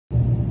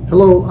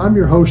Hello, I'm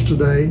your host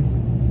today.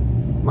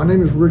 My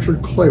name is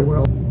Richard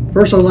Claywell.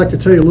 First, I'd like to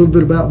tell you a little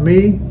bit about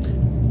me.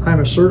 I'm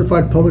a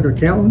certified public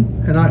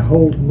accountant and I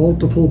hold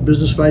multiple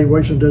business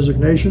valuation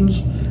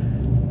designations.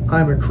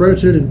 I'm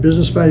accredited in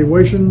business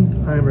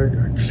valuation. I'm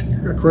an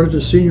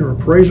accredited senior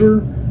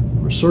appraiser.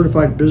 I'm a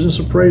certified business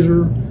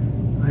appraiser.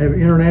 I have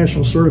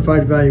International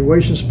Certified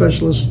Valuation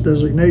Specialist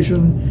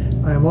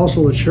designation. I am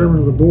also the chairman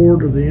of the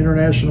board of the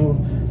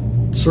International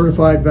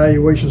Certified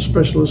Valuation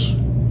Specialist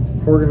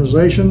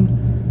organization.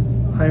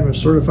 I am a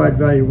certified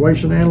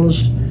valuation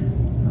analyst.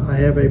 I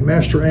have a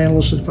master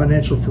analyst in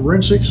financial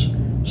forensics,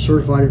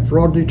 certified in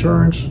fraud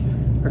deterrence,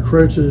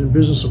 accredited in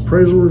business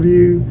appraisal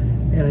review,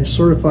 and a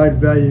certified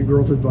value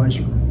growth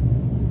advisor.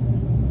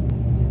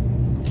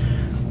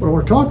 What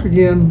we're talking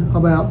again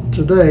about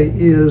today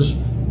is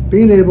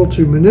being able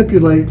to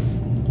manipulate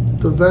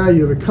the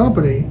value of a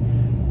company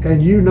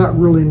and you not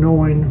really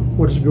knowing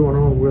what is going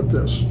on with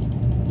this.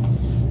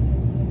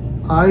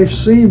 I've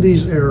seen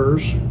these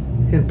errors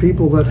in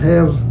people that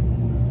have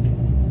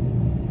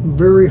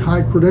very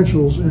high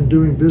credentials in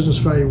doing business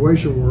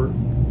valuation work,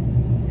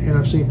 and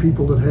I've seen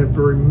people that have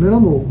very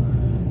minimal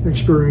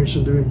experience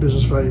in doing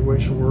business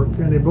valuation work,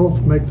 and they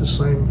both make the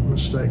same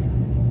mistake.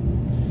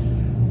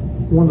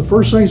 One of the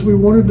first things we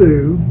want to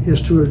do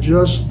is to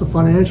adjust the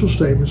financial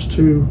statements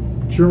to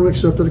generally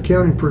accepted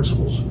accounting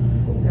principles,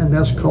 and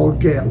that's called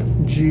GAAP,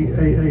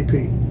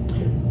 G-A-A-P.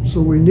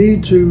 So we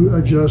need to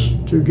adjust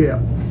to GAAP.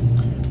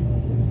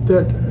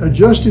 That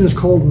adjusting is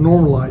called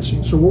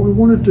normalizing. So what we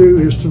want to do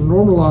is to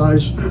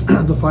normalize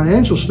the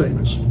financial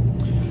statements.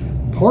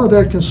 Part of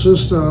that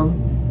consists of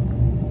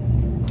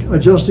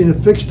adjusting the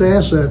fixed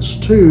assets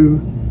to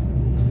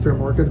fair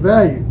market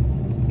value.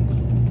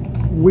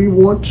 We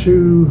want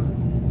to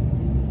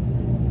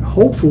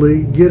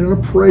hopefully get an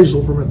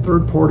appraisal from a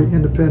third-party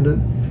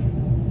independent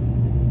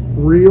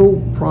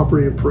real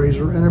property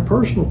appraiser and a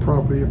personal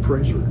property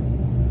appraiser.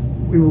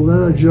 We will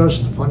then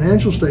adjust the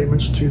financial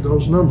statements to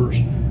those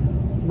numbers.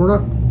 We're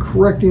not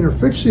correcting or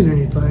fixing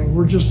anything,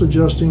 we're just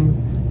adjusting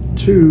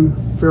to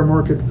fair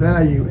market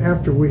value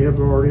after we have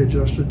already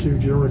adjusted to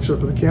generally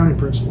accepted accounting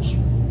principles.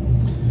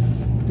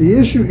 The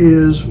issue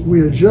is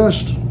we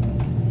adjust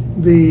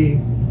the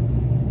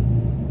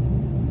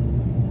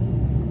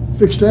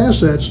fixed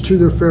assets to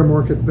their fair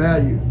market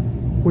value.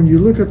 When you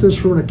look at this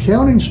from an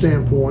accounting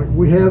standpoint,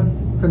 we have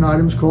an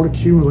item called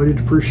accumulated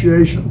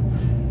depreciation,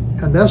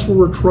 and that's where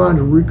we're trying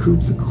to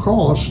recoup the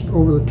cost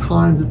over the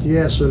time that the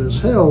asset is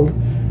held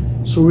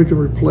so we can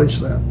replace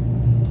that.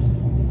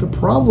 The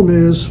problem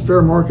is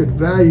fair market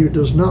value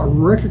does not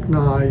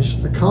recognize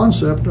the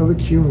concept of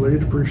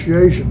accumulated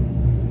depreciation.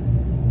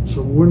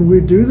 So when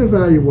we do the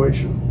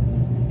valuation,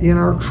 in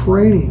our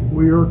training,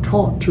 we are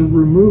taught to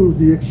remove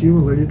the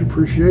accumulated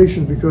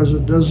depreciation because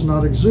it does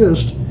not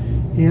exist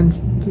in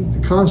the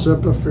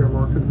concept of fair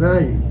market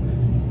value.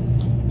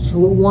 So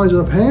what winds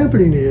up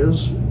happening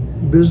is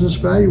business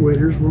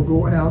valuators will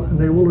go out and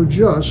they will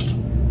adjust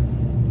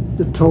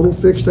the total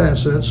fixed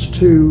assets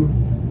to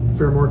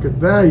fair market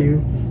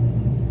value.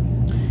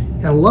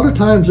 And a lot of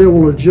times they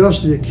will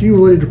adjust the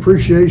accumulated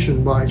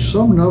depreciation by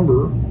some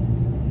number,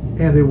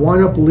 and they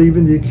wind up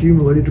leaving the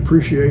accumulated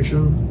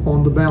depreciation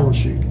on the balance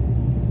sheet.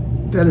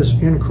 That is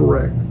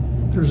incorrect.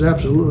 There's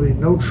absolutely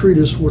no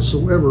treatise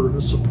whatsoever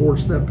that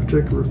supports that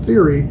particular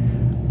theory,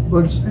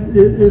 but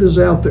it is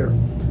out there.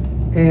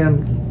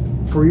 And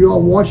for you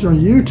all watching on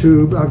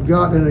YouTube, I've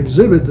got an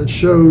exhibit that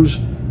shows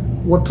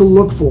what to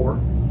look for.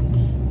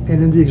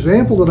 And in the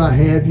example that I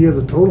have, you have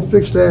the total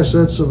fixed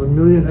assets of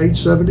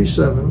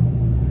 $1,877,000,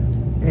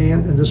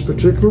 and in this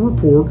particular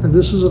report, and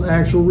this is an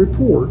actual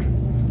report, it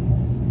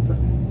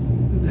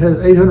has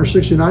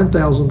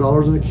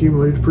 $869,000 in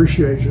accumulated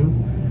depreciation,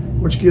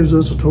 which gives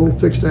us a total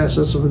fixed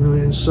assets of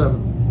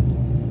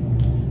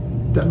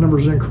 $1,007,000. That number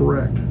is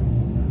incorrect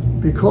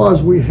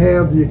because we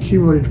have the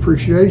accumulated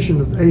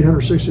depreciation of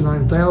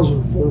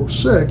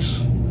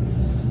 $869,406.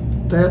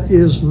 That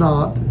is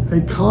not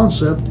a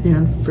concept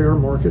in fair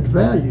market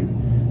value.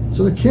 It's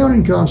an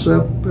accounting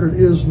concept, but it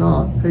is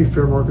not a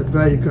fair market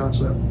value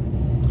concept.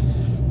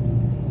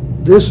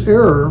 This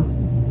error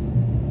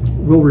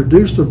will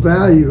reduce the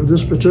value of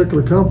this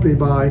particular company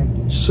by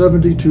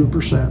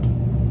 72%.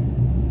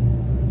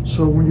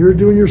 So when you're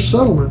doing your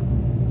settlement,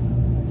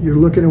 you're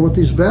looking at what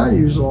these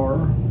values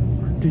are.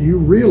 Do you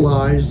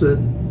realize that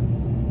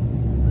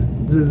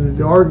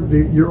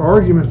your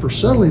argument for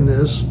settling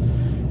this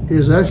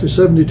is actually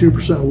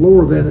 72%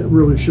 lower than it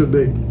really should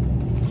be?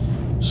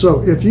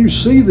 So if you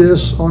see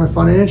this on a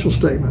financial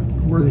statement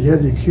where you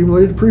have the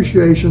accumulated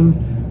depreciation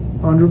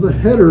under the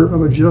header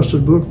of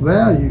adjusted book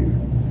value,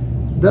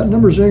 that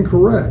number is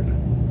incorrect.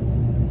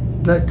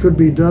 That could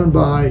be done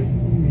by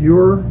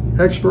your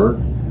expert,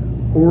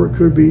 or it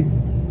could be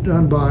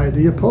done by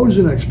the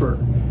opposing expert.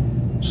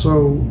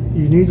 So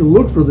you need to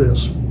look for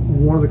this.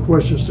 One of the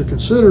questions to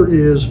consider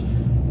is,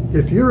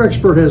 if your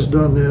expert has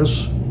done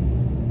this,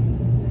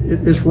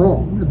 it's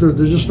wrong.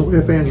 There's just no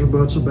ifs, ands, or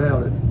buts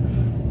about it.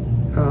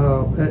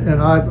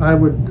 And I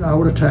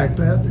would attack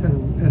that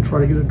and try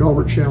to get a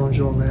Daubert challenge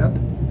on that.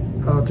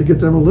 to get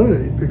them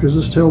eliminated, because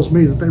this tells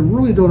me that they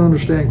really don't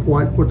understand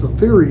quite what the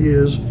theory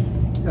is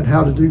and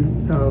how to do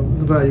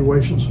the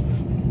valuations.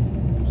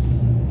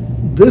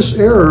 This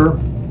error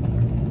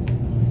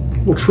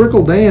will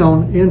trickle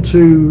down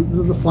into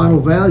the final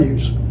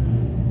values.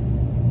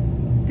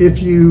 If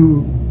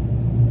you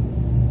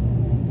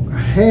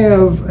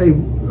have a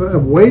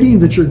weighting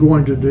that you're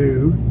going to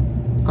do,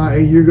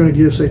 i.e. you're going to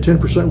give, say,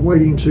 10%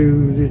 weighting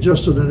to the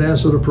adjusted net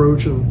asset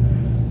approach, and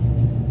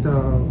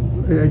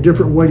a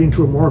different weighting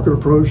to a market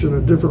approach, and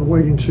a different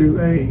weighting to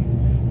a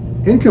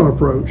income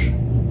approach,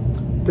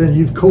 then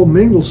you've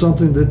commingled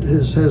something that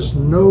has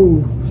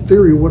no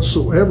theory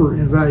whatsoever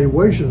in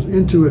valuations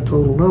into a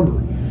total number.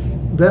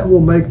 That will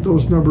make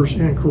those numbers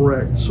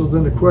incorrect. So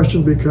then the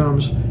question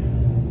becomes,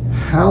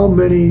 how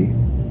many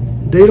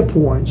data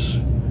points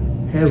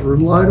has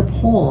relied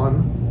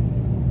upon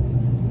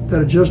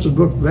that adjusted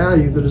book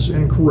value that is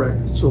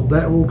incorrect? So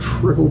that will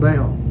trickle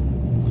down.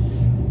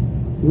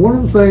 One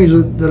of the things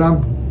that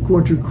I'm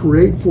going to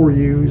create for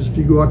you is, if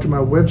you go out to my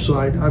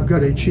website, I've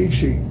got a cheat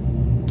sheet.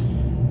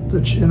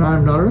 And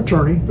I'm not an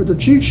attorney, but the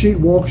cheat sheet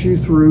walks you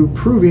through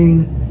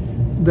proving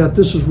that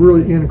this is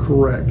really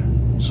incorrect.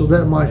 So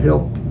that might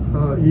help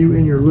you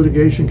in your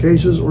litigation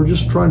cases, or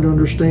just trying to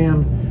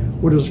understand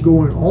what is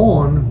going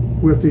on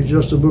with the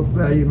adjusted book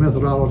value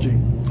methodology.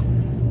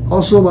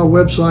 Also on my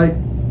website,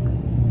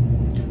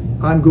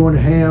 I'm going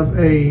to have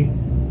a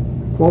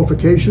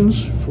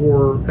qualifications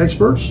for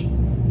experts.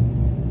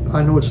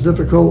 I know it's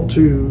difficult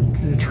to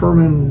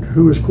determine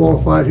who is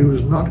qualified, who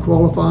is not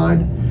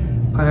qualified.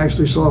 I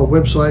actually saw a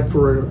website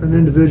for an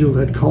individual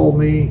that had called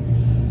me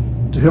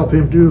to help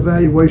him do a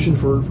valuation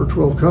for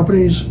 12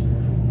 companies,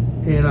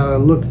 and I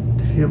looked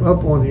him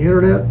up on the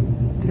internet,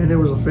 and it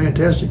was a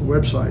fantastic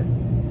website.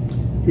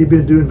 He'd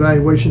been doing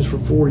valuations for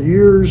 4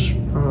 years.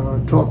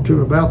 Talked to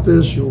him about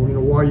this.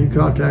 Why are you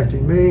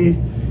contacting me?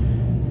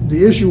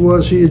 The issue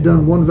was he had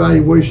done one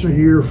valuation a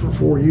year for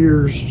 4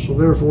 years, so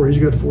therefore he's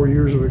got 4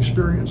 years of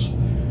experience.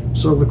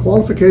 So the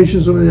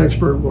qualifications of an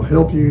expert will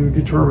help you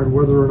determine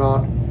whether or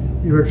not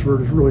your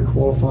expert is really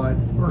qualified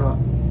or not.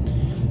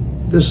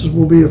 This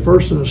will be a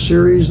first in a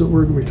series that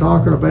we're going to be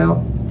talking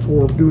about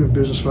for doing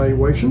business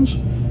valuations,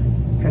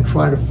 and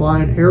trying to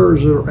find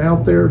errors that are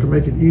out there to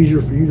make it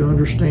easier for you to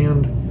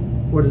understand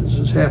what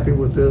is happening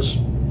with this.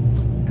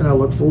 And I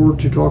look forward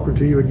to talking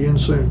to you again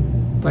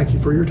soon. Thank you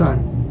for your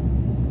time.